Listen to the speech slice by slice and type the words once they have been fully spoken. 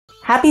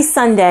Happy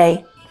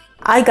Sunday.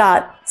 I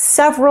got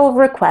several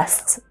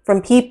requests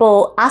from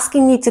people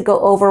asking me to go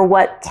over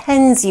what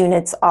TENS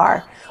units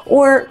are,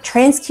 or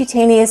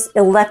transcutaneous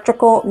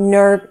electrical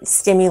nerve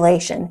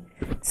stimulation.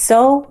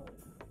 So,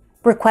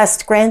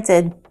 request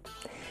granted.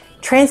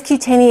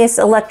 Transcutaneous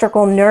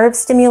electrical nerve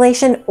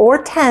stimulation,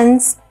 or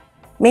TENS,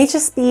 may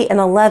just be an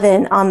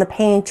 11 on the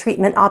pain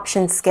treatment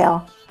option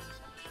scale.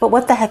 But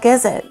what the heck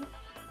is it?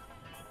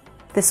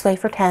 This way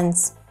for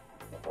TENS.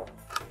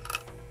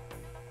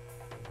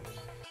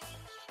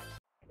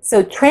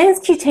 So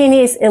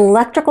transcutaneous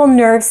electrical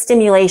nerve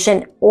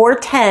stimulation, or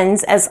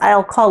TENS, as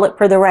I'll call it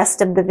for the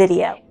rest of the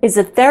video, is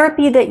a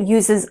therapy that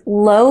uses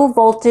low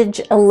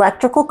voltage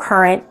electrical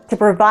current to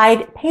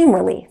provide pain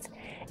relief.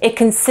 It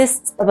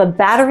consists of a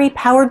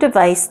battery-powered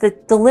device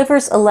that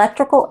delivers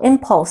electrical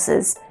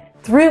impulses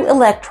through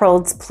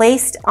electrodes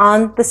placed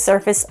on the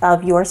surface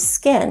of your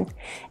skin.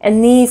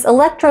 And these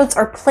electrodes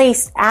are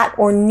placed at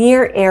or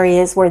near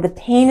areas where the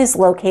pain is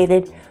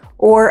located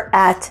or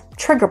at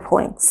trigger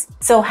points.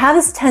 So how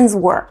does TENS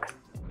work?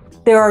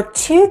 There are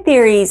two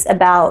theories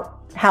about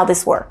how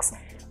this works.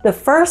 The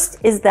first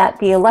is that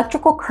the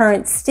electrical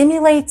current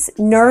stimulates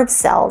nerve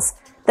cells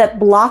that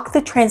block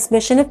the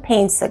transmission of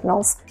pain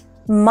signals,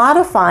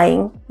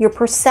 modifying your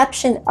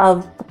perception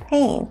of the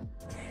pain.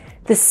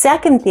 The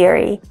second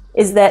theory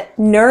is that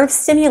nerve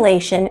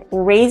stimulation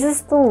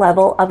raises the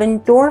level of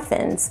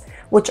endorphins,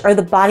 which are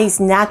the body's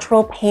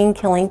natural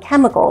pain-killing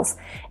chemicals,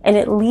 and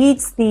it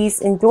leads these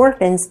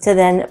endorphins to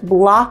then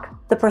block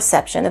the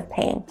perception of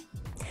pain.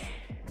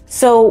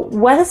 So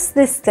what is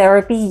this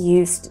therapy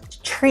used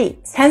to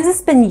treat? TENS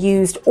has been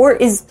used or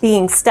is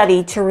being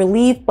studied to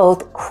relieve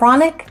both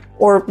chronic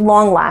or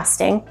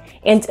long-lasting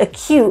and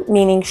acute,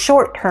 meaning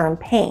short-term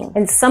pain.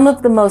 And some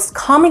of the most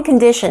common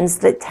conditions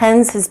that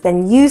TENS has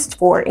been used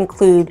for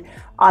include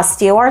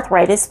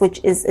osteoarthritis, which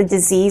is a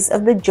disease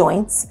of the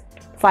joints,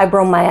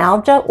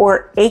 fibromyalgia,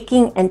 or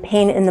aching and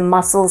pain in the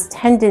muscles,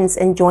 tendons,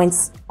 and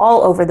joints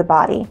all over the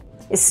body,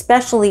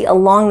 especially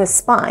along the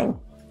spine,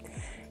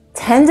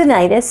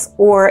 tendinitis,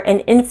 or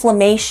an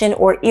inflammation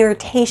or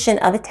irritation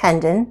of a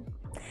tendon,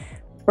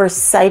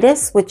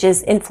 bursitis, which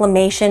is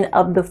inflammation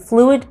of the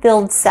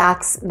fluid-filled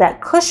sacs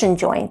that cushion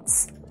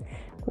joints,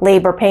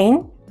 labor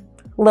pain,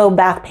 low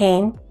back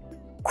pain,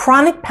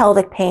 chronic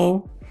pelvic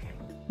pain,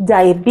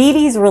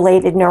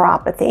 diabetes-related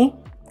neuropathy,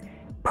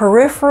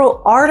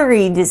 peripheral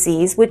artery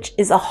disease, which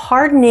is a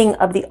hardening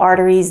of the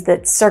arteries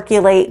that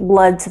circulate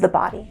blood to the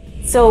body.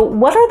 So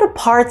what are the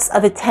parts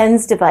of a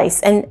TENS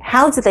device and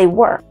how do they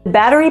work? The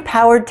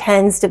battery-powered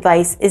TENS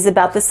device is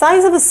about the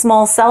size of a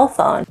small cell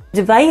phone. The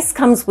device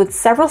comes with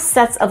several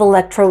sets of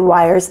electrode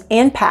wires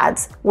and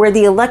pads where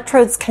the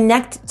electrodes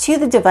connect to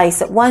the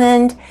device at one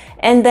end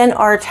and then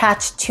are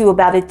attached to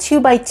about a 2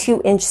 by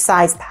 2 inch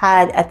size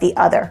pad at the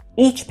other.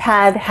 Each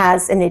pad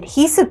has an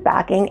adhesive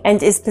backing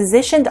and is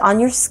positioned on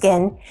your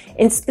skin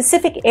in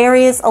specific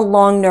areas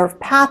along nerve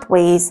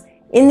pathways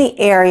in the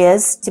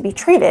areas to be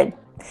treated.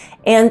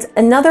 And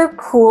another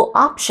cool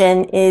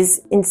option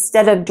is,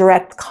 instead of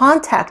direct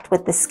contact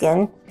with the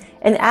skin,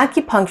 an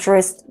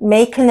acupuncturist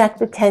may connect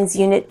the TENS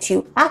unit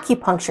to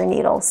acupuncture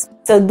needles.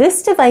 So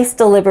this device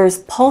delivers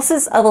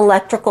pulses of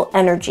electrical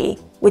energy,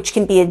 which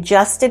can be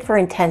adjusted for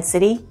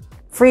intensity,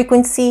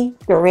 frequency,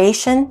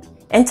 duration,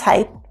 and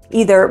type.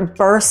 Either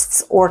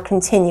bursts or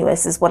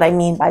continuous is what I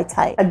mean by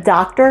type. A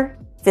doctor,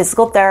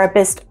 physical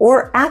therapist,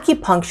 or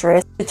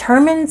acupuncturist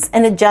determines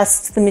and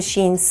adjusts the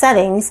machine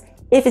settings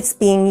if it's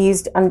being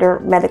used under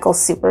medical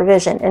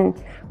supervision.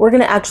 And we're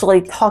going to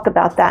actually talk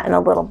about that in a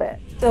little bit.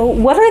 So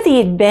what are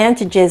the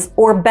advantages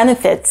or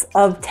benefits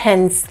of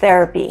TENS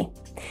therapy?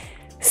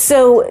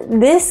 So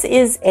this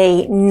is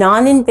a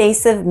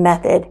non-invasive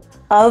method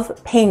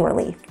of pain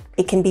relief.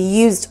 It can be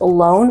used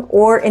alone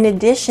or in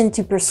addition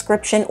to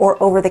prescription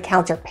or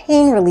over-the-counter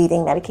pain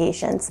relieving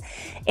medications.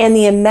 And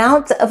the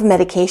amount of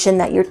medication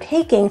that you're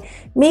taking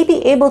may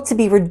be able to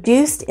be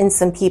reduced in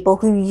some people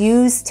who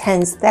use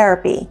TENS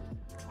therapy.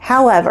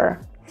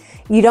 However,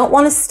 you don't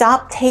want to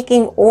stop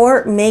taking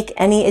or make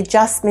any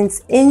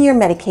adjustments in your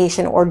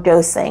medication or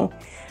dosing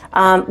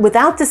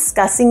without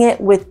discussing it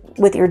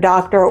with your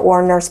doctor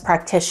or nurse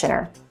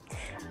practitioner.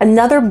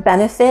 Another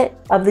benefit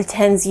of the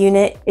TENS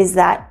unit is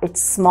that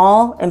it's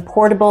small and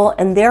portable,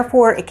 and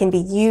therefore it can be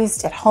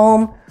used at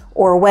home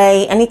or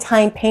away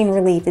anytime pain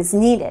relief is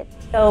needed.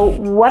 So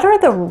what are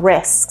the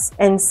risks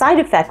and side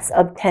effects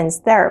of TENS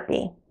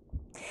therapy?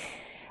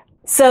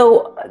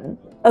 So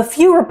a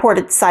few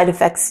reported side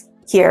effects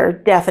here,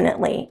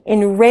 definitely.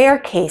 In rare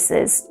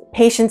cases,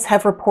 patients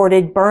have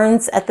reported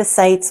burns at the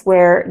sites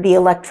where the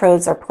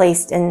electrodes are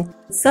placed, and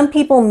some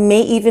people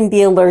may even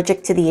be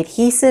allergic to the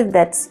adhesive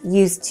that's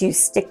used to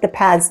stick the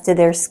pads to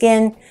their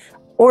skin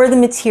or the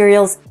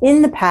materials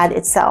in the pad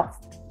itself.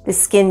 The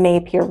skin may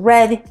appear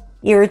red,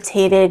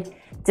 irritated,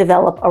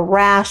 develop a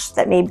rash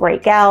that may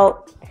break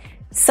out.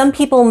 Some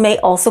people may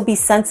also be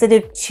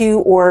sensitive to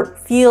or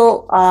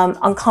feel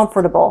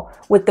uncomfortable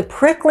with the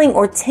prickling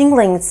or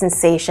tingling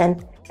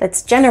sensation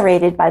that's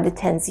generated by the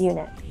TENS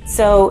unit.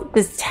 So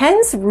does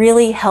TENS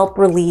really help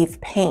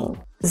relieve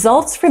pain?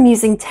 Results from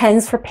using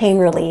TENS for pain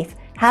relief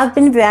have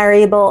been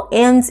variable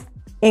and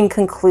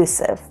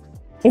inconclusive.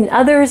 In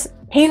others,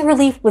 pain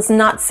relief was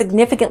not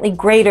significantly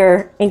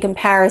greater in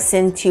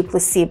comparison to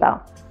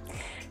placebo.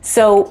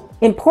 So,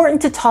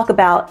 important to talk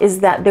about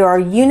is that there are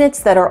units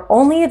that are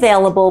only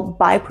available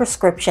by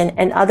prescription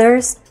and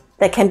others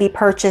that can be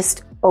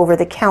purchased over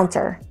the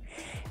counter.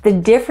 The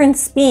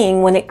difference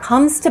being when it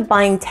comes to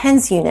buying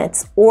TENS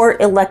units or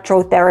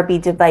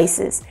electrotherapy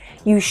devices,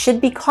 you should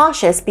be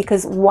cautious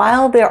because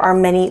while there are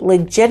many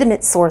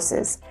legitimate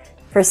sources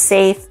for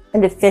safe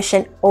and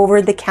efficient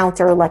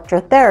over-the-counter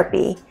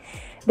electrotherapy,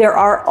 there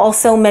are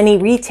also many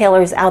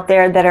retailers out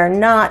there that are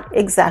not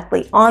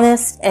exactly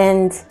honest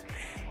and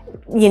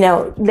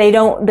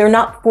they're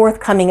not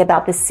forthcoming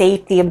about the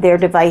safety of their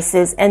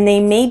devices, and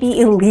they may be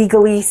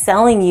illegally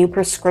selling you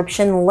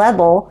prescription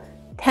level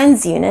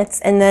TENS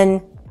units and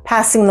then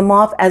passing them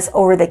off as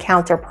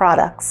over-the-counter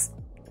products.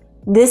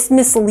 This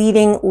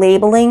misleading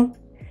labeling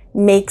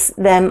makes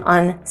them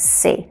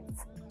unsafe.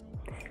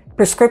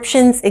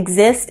 Prescriptions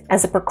exist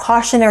as a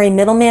precautionary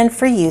middleman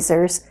for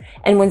users,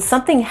 and when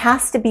something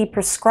has to be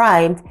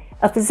prescribed,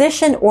 a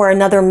physician or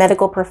another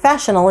medical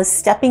professional is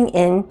stepping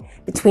in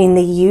between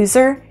the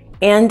user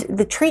and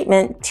the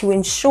treatment to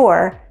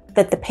ensure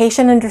that the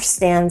patient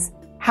understands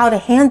how to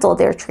handle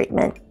their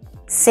treatment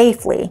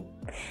safely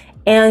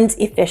and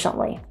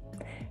efficiently.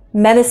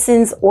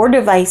 Medicines or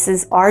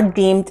devices are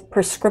deemed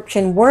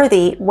prescription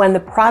worthy when the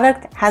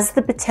product has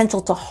the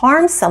potential to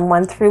harm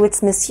someone through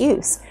its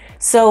misuse.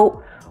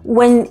 So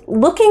when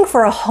looking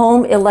for a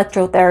home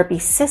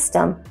electrotherapy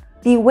system,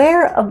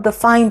 beware of the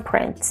fine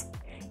print.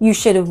 You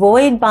should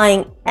avoid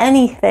buying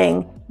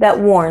anything that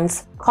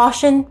warns,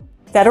 "Caution,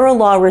 federal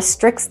law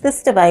restricts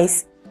this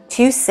device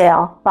to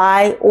sale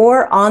by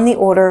or on the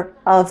order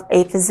of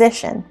a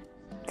physician."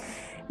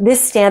 This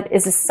stamp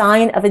is a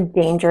sign of a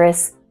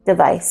dangerous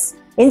device,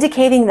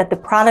 indicating that the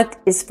product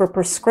is for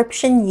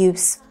prescription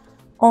use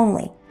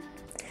only.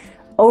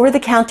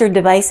 Over-the-counter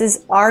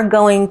devices are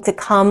going to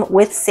come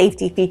with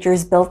safety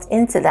features built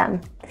into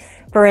them.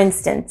 For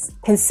instance,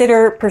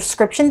 consider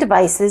prescription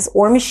devices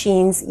or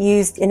machines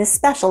used in a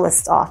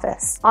specialist's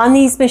office. On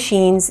these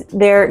machines,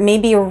 there may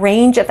be a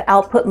range of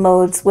output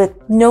modes with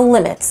no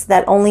limits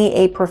that only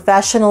a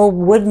professional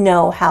would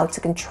know how to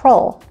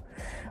control.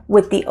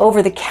 With the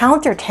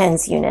over-the-counter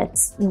TENS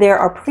units, there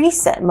are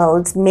preset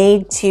modes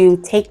made to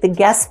take the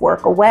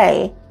guesswork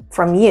away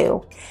from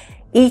you.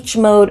 Each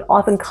mode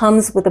often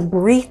comes with a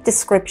brief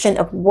description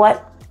of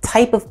what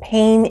type of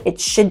pain it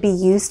should be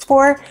used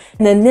for,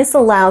 and then this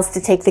allows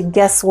to take the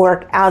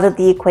guesswork out of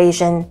the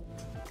equation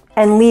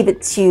and leave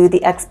it to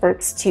the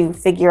experts to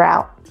figure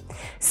out.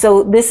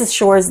 So this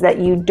assures that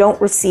you don't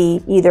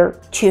receive either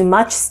too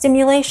much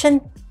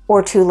stimulation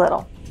or too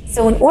little.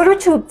 So in order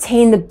to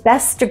obtain the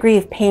best degree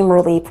of pain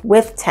relief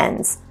with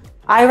TENS,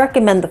 I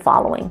recommend the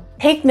following.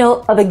 Take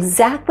note of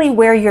exactly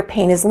where your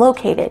pain is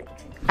located.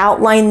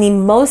 Outline the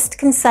most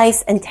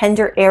concise and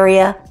tender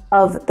area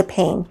of the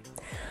pain.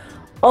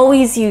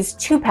 Always use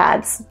 2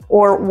 pads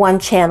or 1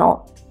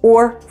 channel,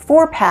 or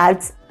 4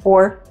 pads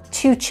or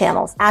 2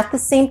 channels at the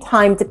same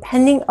time,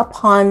 depending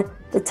upon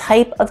the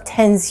type of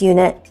TENS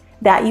unit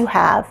that you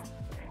have,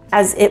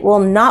 as it will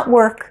not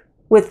work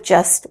with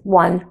just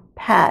 1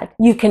 pad.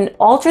 You can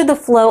alter the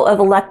flow of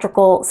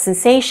electrical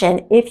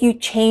sensation if you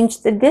change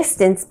the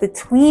distance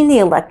between the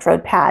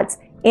electrode pads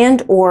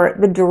and or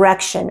the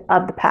direction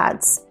of the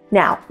pads.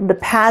 Now, the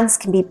pads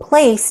can be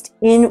placed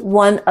in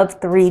one of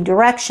 3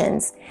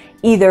 directions,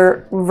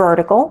 either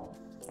vertical,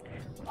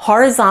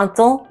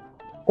 horizontal,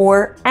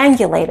 or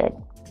angulated.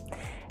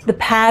 The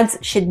pads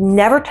should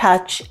never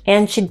touch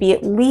and should be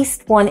at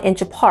least 1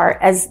 inch apart.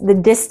 As the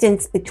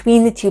distance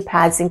between the 2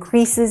 pads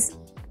increases,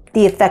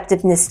 the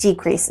effectiveness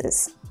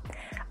decreases.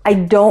 I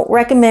don't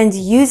recommend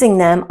using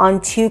them on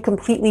 2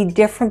 completely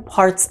different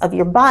parts of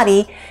your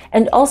body,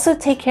 and also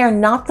take care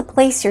not to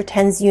place your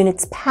TENS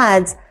units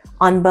pads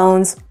on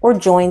bones or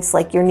joints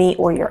like your knee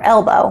or your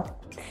elbow.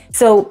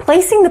 So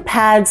placing the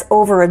pads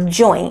over a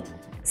joint,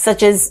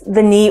 such as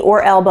the knee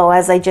or elbow,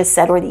 as I just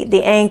said, or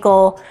the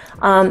ankle,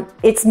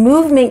 its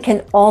movement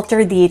can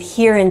alter the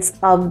adherence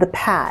of the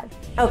pad.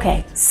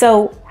 Okay,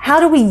 so how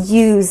do we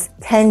use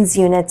TENS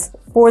units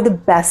for the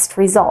best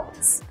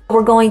results?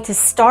 We're going to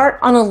start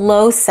on a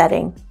low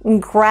setting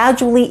and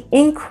gradually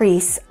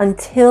increase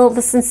until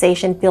the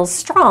sensation feels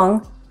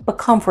strong but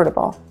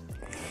comfortable.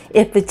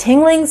 If the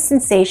tingling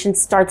sensation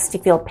starts to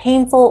feel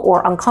painful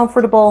or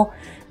uncomfortable,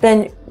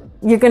 then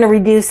you're going to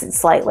reduce it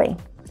slightly.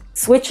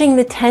 Switching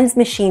the TENS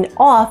machine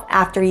off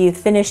after you've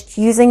finished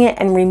using it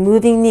and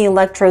removing the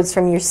electrodes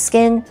from your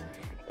skin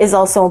is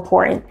also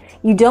important.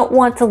 You don't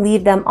want to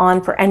leave them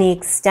on for any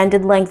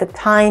extended length of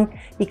time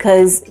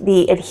because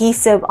the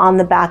adhesive on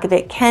the back of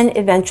it can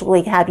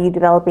eventually have you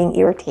developing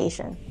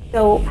irritation.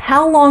 So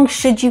how long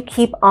should you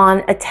keep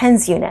on a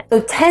TENS unit?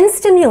 So TENS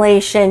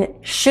stimulation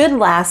should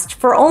last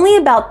for only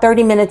about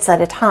 30 minutes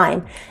at a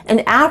time.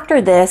 And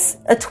after this,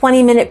 a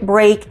 20-minute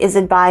break is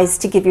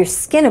advised to give your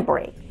skin a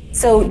break.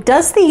 So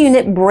does the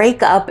unit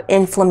break up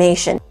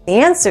inflammation? The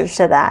answer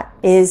to that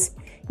is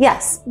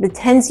Yes, the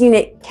TENS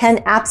unit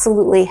can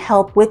absolutely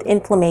help with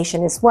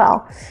inflammation as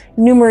well.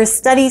 Numerous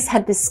studies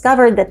have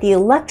discovered that the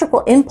electrical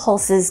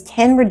impulses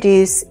can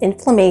reduce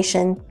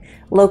inflammation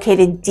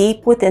located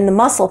deep within the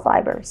muscle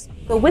fibers.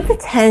 So with the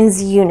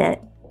TENS unit,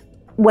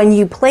 when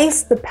you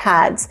place the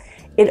pads,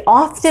 it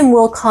often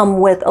will come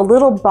with a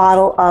little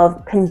bottle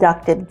of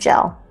conductive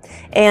gel.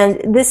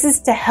 And this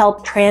is to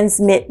help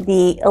transmit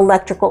the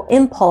electrical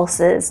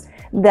impulses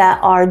that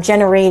are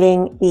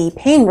generating the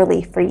pain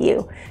relief for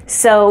you.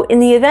 So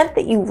in the event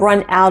that you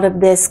run out of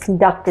this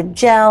conductive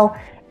gel,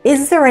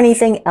 is there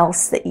anything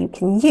else that you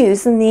can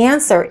use? And the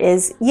answer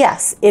is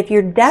yes. If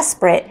you're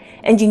desperate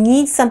and you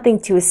need something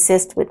to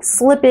assist with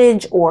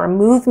slippage or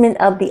movement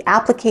of the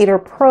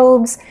applicator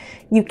probes,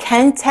 you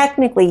can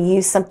technically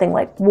use something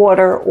like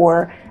water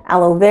or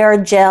aloe vera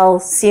gel,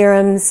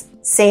 serums,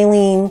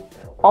 saline,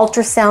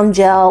 ultrasound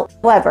gel.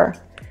 However,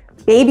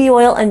 baby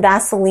oil and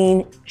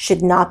Vaseline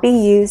should not be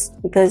used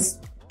because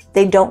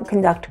they don't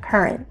conduct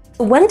current.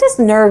 When does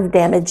nerve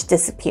damage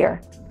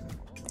disappear?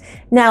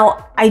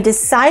 Now, I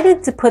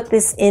decided to put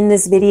this in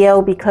this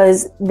video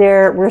because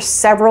there were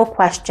several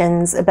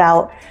questions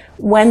about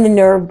when the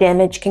nerve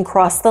damage can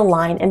cross the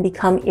line and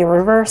become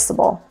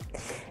irreversible.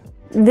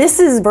 This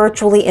is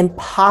virtually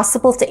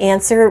impossible to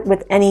answer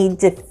with any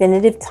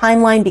definitive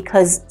timeline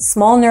because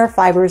small nerve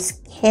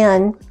fibers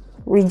can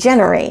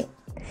regenerate.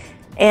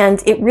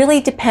 And it really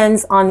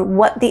depends on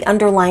what the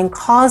underlying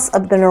cause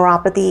of the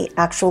neuropathy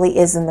actually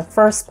is in the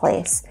first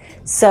place.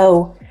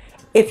 So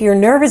if your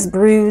nerve is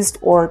bruised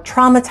or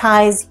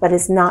traumatized but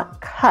is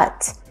not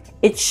cut,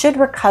 it should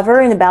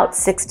recover in about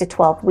 6 to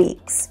 12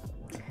 weeks.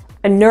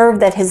 A nerve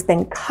that has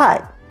been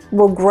cut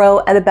will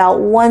grow at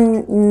about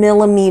 1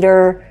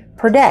 millimeter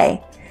per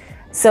day.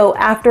 So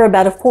after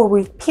about a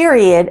 4-week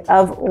period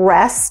of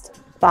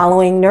rest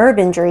following nerve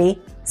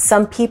injury,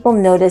 some people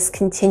notice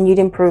continued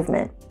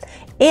improvement.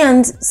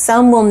 And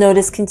some will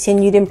notice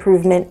continued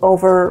improvement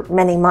over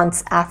many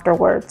months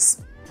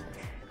afterwards.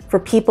 For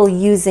people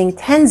using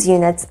TENS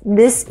units,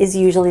 this is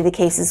usually the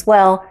case as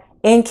well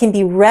and can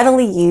be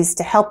readily used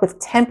to help with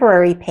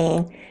temporary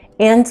pain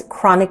and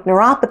chronic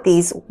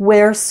neuropathies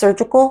where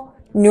surgical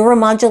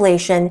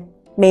neuromodulation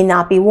may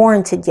not be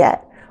warranted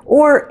yet,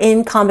 or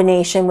in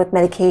combination with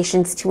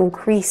medications to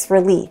increase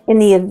relief. In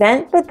the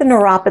event that the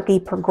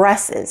neuropathy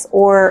progresses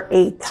or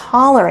a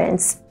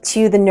tolerance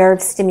to the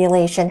nerve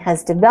stimulation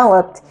has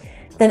developed,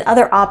 then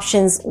other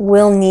options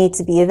will need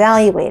to be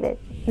evaluated.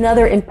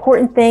 Another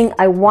important thing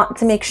I want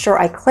to make sure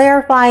I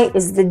clarify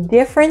is the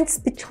difference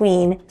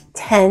between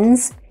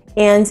TENS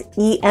and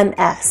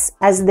EMS,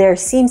 as there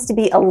seems to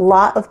be a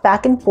lot of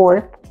back and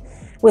forth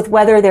with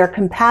whether they're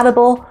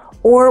compatible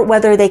or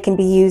whether they can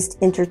be used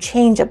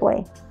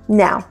interchangeably.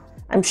 Now,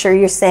 I'm sure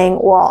you're saying,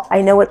 well,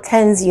 I know what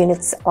TENS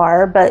units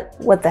are, but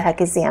what the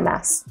heck is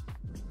EMS?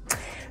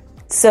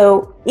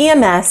 So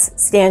EMS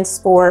stands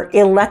for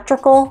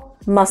electrical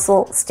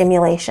muscle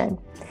stimulation.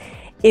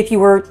 If you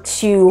were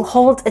to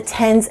hold a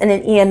TENS and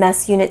an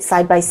EMS unit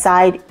side by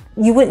side,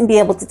 you wouldn't be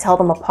able to tell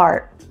them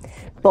apart.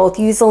 Both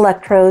use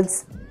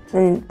electrodes,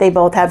 and they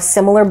both have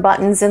similar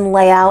buttons and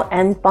layout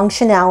and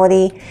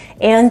functionality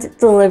and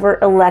deliver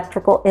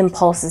electrical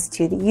impulses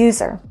to the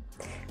user.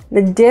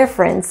 The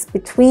difference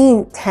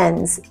between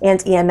TENS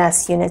and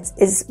EMS units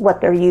is what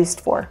they're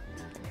used for.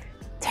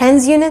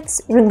 TENS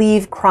units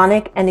relieve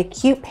chronic and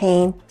acute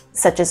pain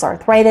such as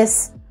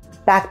arthritis,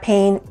 back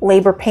pain,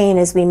 labor pain,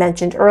 as we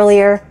mentioned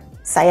earlier,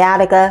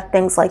 sciatica,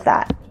 things like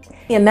that.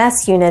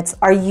 EMS units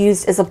are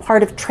used as a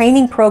part of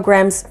training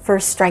programs for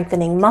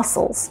strengthening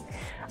muscles,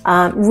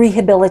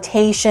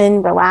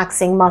 rehabilitation,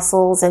 relaxing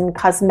muscles, and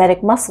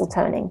cosmetic muscle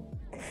toning.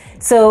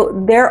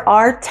 So there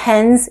are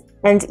TENS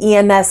and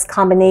EMS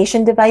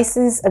combination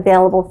devices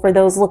available for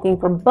those looking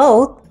for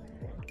both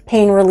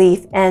pain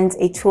relief and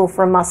a tool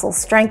for muscle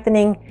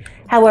strengthening.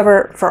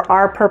 However, for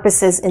our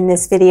purposes in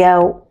this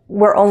video,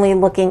 we're only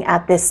looking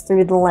at this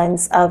through the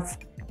lens of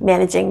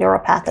managing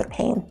neuropathic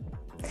pain.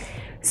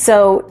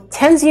 So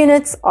TENS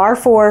units are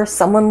for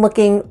someone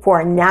looking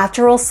for a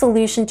natural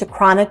solution to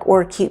chronic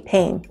or acute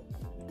pain.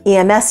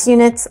 EMS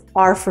units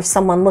are for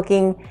someone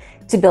looking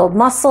to build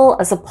muscle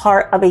as a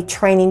part of a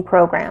training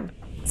program.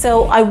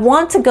 So I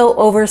want to go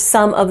over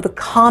some of the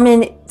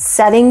common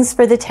settings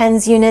for the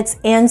TENS units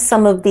and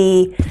some of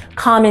the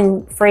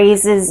common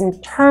phrases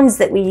and terms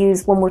that we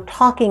use when we're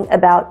talking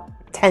about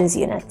TENS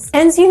units.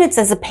 TENS units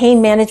as a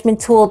pain management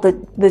tool,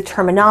 the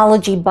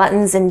terminology,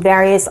 buttons, and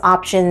various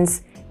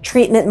options,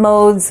 treatment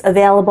modes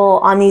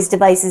available on these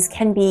devices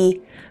can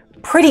be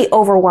pretty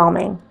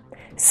overwhelming.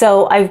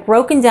 So I've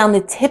broken down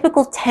the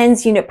typical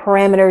TENS unit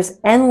parameters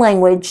and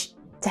language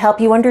to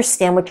help you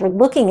understand what you're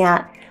looking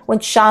at when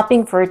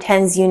shopping for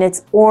TENS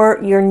units or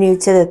you're new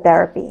to the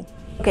therapy.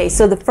 Okay,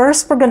 so the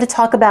first we're going to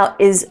talk about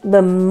is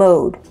the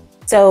mode.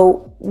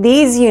 So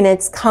these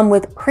units come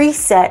with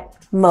preset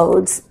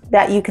modes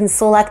that you can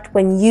select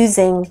when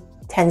using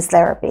TENS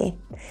therapy.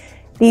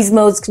 These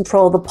modes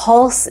control the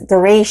pulse,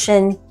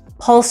 duration,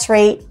 pulse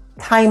rate,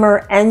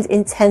 timer, and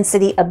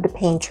intensity of the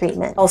pain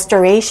treatment. Pulse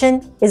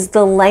duration is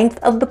the length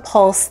of the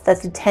pulse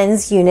that the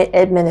TENS unit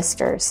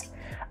administers.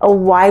 A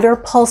wider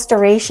pulse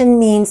duration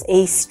means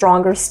a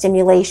stronger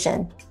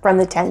stimulation from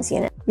the TENS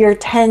unit. Your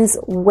TENS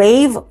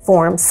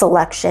waveform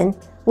selection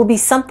will be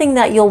something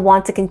that you'll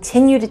want to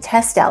continue to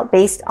test out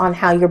based on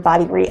how your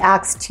body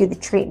reacts to the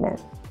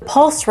treatment. The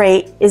pulse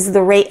rate is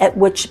the rate at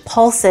which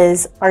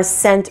pulses are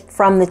sent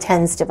from the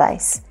TENS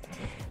device.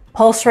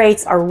 Pulse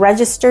rates are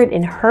registered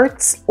in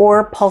hertz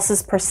or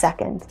pulses per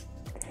second.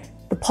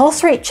 The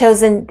pulse rate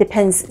chosen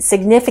depends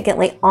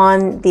significantly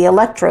on the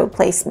electrode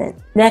placement.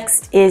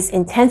 Next is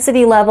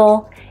intensity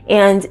level,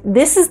 and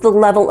this is the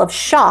level of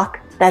shock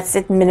that's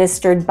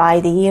administered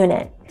by the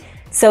unit.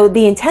 So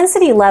the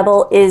intensity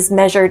level is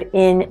measured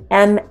in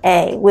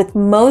MA, with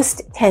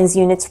most TENS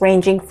units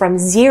ranging from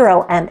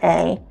 0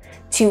 MA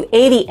to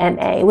 80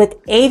 MA, with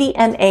 80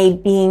 MA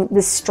being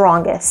the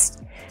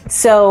strongest.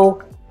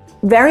 So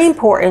very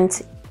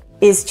important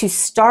is to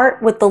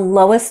start with the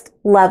lowest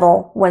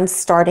level when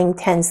starting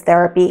TENS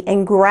therapy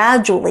and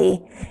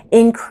gradually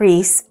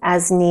increase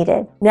as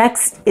needed.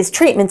 Next is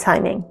treatment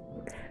timing.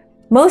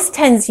 Most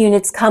TENS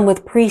units come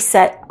with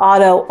preset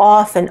auto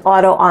off and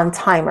auto on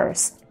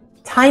timers.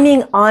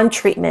 Timing on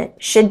treatment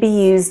should be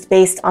used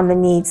based on the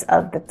needs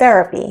of the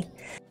therapy.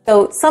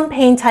 So some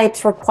pain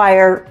types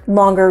require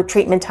longer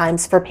treatment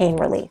times for pain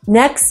relief.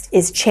 Next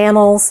is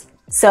channels.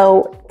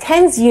 So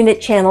TENS unit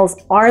channels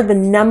are the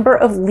number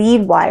of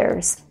lead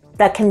wires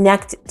that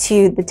connect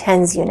to the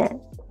TENS unit.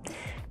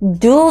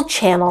 Dual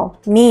channel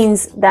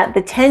means that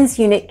the TENS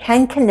unit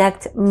can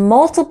connect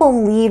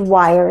multiple lead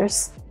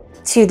wires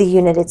to the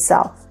unit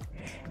itself.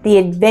 The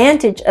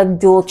advantage of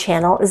dual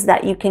channel is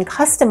that you can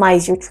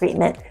customize your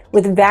treatment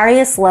with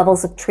various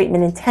levels of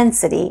treatment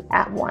intensity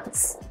at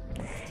once.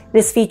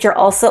 This feature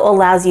also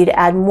allows you to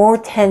add more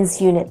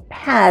TENS unit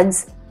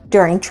pads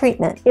during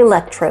treatment.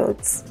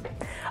 Electrodes.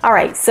 All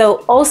right,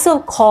 so also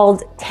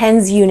called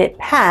TENS unit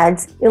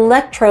pads,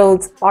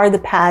 electrodes are the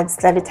pads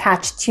that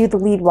attach to the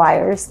lead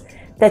wires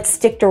that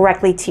stick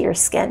directly to your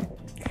skin.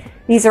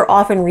 These are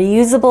often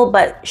reusable,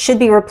 but should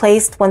be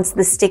replaced once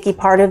the sticky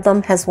part of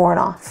them has worn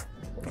off.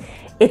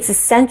 It's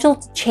essential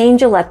to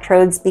change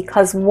electrodes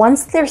because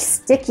once their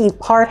sticky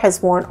part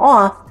has worn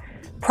off,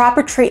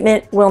 proper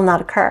treatment will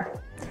not occur.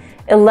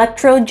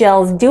 Electrode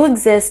gels do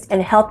exist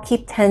and help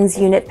keep TENS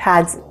unit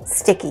pads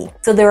sticky.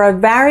 So there are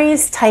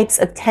various types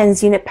of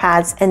TENS unit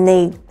pads, and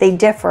they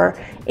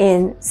differ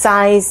in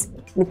size,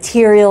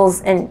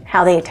 materials, and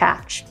how they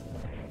attach.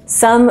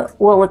 Some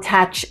will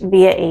attach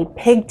via a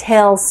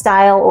pigtail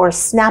style or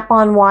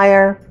snap-on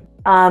wire,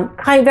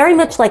 very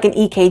much like an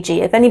EKG.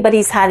 If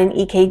anybody's had an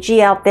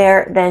EKG out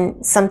there,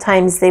 then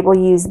sometimes they will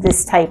use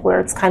this type where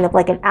it's kind of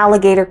like an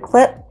alligator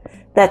clip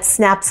that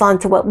snaps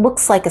onto what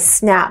looks like a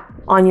snap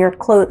on your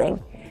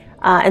clothing.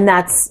 And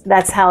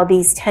that's how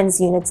these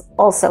TENS units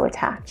also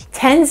attach.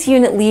 TENS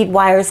unit lead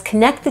wires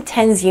connect the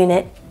TENS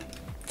unit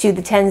to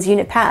the TENS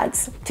unit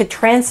pads to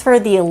transfer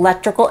the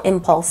electrical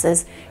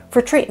impulses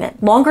for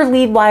treatment. Longer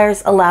lead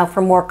wires allow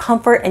for more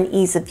comfort and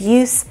ease of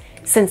use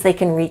since they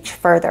can reach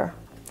further.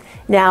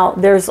 Now,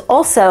 there's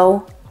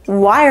also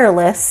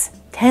wireless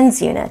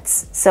TENS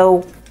units.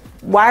 So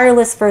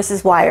wireless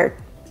versus wired.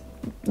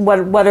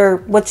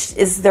 Which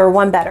is there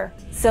one better?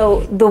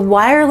 So the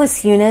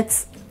wireless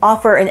units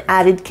offer an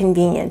added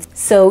convenience.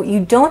 So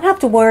you don't have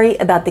to worry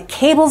about the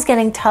cables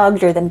getting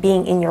tugged or them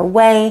being in your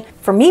way.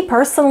 For me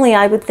personally,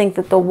 I would think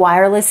that the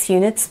wireless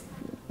units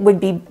would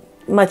be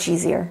much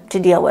easier to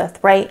deal with,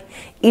 right?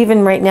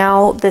 Even right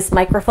now, this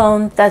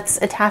microphone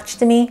that's attached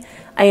to me,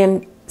 I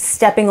am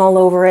stepping all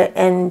over it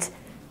and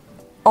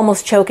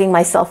almost choking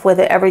myself with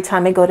it every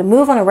time I go to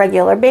move on a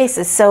regular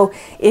basis. So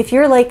if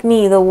you're like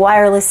me, the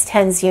wireless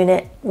TENS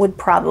unit would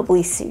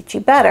probably suit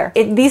you better.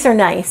 These are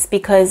nice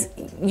because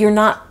you're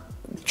not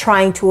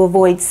trying to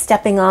avoid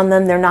stepping on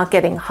them. They're not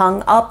getting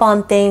hung up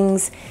on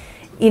things.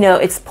 You know,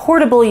 it's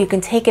portable. You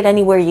can take it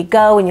anywhere you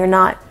go and you're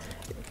not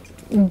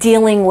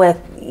dealing with,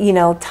 you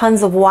know,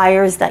 tons of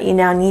wires that you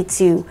now need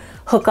to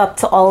hook up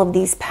to all of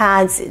these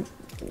pads.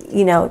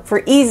 You know,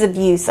 for ease of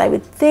use, I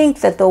would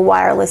think that the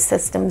wireless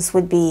systems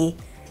would be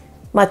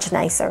much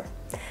nicer.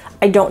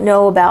 I don't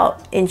know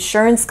about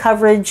insurance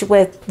coverage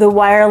with the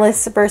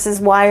wireless versus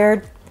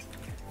wired.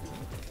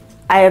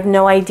 I have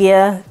no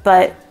idea,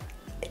 but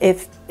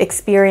if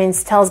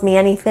experience tells me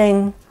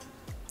anything,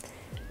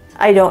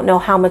 I don't know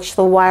how much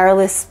the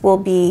wireless will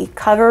be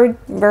covered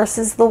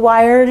versus the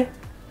wired,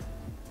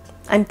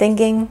 I'm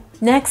thinking.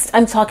 Next,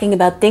 I'm talking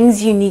about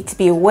things you need to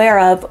be aware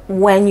of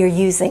when you're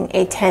using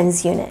a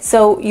TENS unit.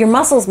 So your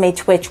muscles may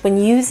twitch when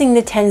using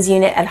the TENS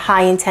unit at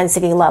high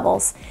intensity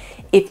levels.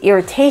 If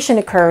irritation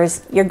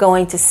occurs, you're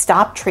going to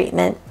stop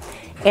treatment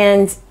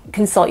and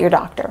consult your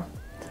doctor.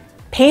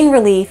 Pain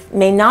relief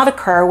may not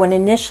occur when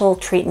initial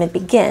treatment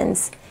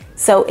begins,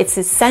 so it's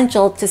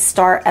essential to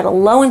start at a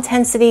low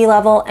intensity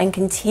level and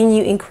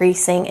continue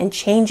increasing and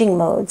changing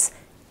modes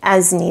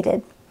as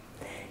needed.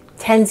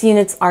 TENS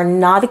units are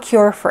not a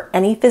cure for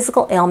any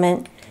physical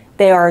ailment.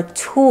 They are a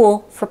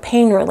tool for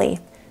pain relief,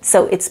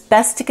 So it's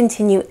best to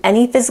continue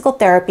any physical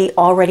therapy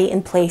already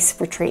in place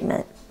for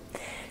treatment.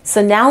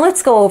 So now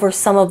let's go over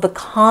some of the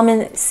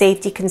common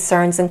safety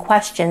concerns and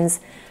questions.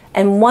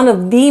 And one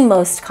of the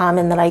most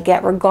common that I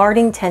get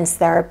regarding TENS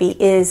therapy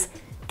is,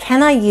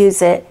 can I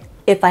use it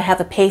if I have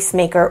a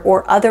pacemaker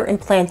or other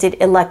implanted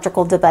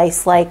electrical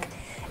device like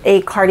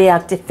a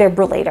cardiac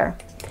defibrillator,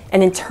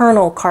 an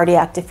internal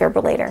cardiac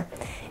defibrillator?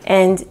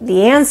 And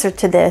the answer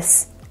to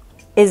this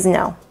is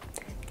no.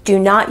 Do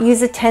not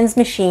use a TENS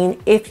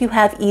machine if you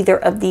have either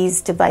of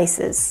these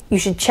devices. You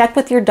should check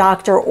with your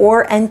doctor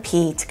or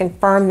NP to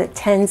confirm that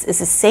TENS is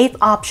a safe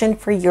option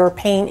for your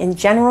pain in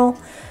general,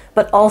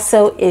 but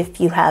also if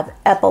you have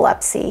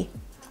epilepsy,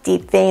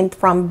 deep vein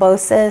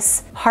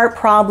thrombosis, heart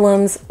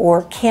problems,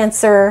 or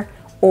cancer,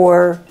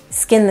 or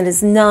skin that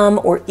is numb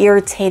or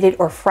irritated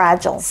or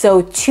fragile.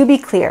 So to be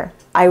clear,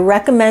 I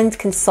recommend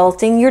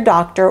consulting your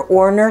doctor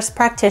or nurse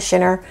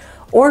practitioner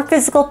or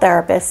physical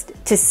therapist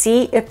to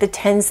see if the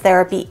TENS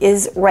therapy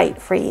is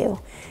right for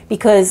you,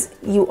 because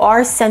you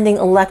are sending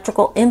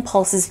electrical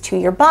impulses to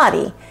your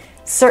body.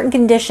 Certain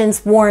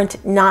conditions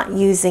warrant not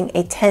using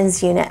a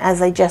TENS unit,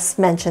 as I just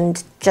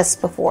mentioned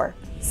just before.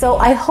 So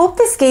I hope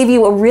this gave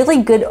you a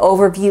really good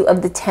overview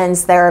of the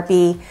TENS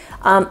therapy.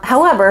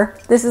 However,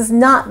 this is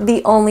not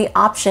the only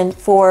option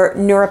for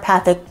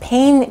neuropathic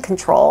pain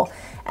control,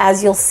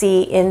 as you'll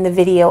see in the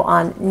video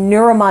on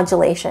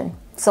neuromodulation.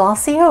 So I'll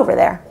see you over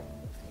there.